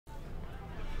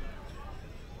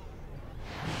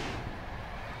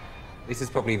This is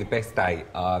probably the best date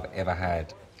I've ever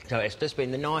had. So it's just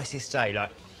been the nicest day.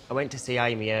 Like, I went to see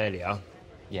Amy earlier.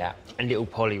 Yeah. And little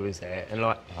Polly was there, and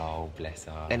like... Oh, bless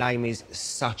her. And Amy's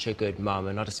such a good mum,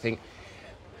 and I just think...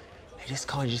 You just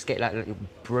kind of just get like a little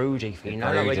broody thing, you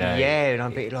know? Like, yeah, and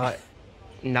I'm a bit like...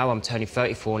 No, I'm turning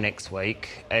 34 next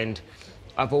week, and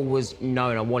I've always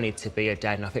known I wanted to be a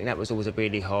dad, and I think that was always a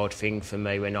really hard thing for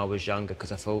me when I was younger,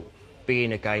 because I thought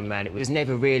being a gay man, it was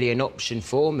never really an option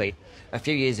for me. A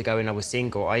few years ago when I was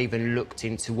single, I even looked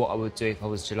into what I would do if I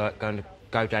was to, like,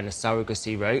 go down the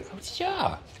surrogacy route.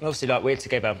 Sure. Obviously, like, we're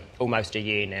together almost a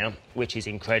year now, which is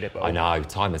incredible. I know,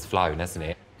 time has flown, hasn't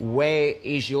it? Where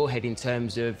is your head in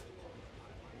terms of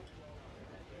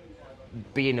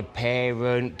being a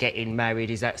parent, getting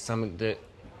married? Is that something that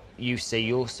you see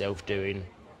yourself doing?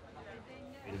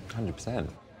 100%.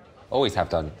 Always have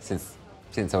done. Since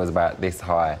I was about this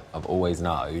high, I've always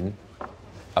known,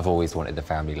 I've always wanted the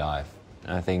family life.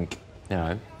 And I think, you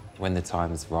know, when the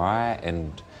time's right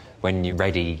and when you're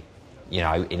ready, you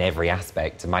know, in every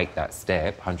aspect to make that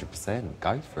step, 100%,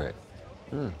 go for it.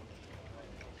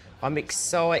 I'm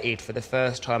excited for the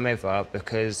first time ever,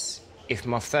 because if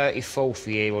my 34th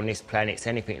year on this planet's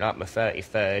anything like my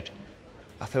 33rd,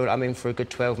 I feel like I'm in for a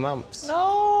good 12 months.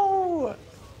 No!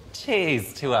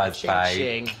 Cheers to us,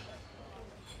 babe.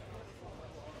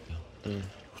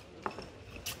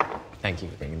 Thank you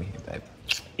for bringing me here, babe.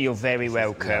 You're very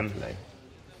welcome. Lovely.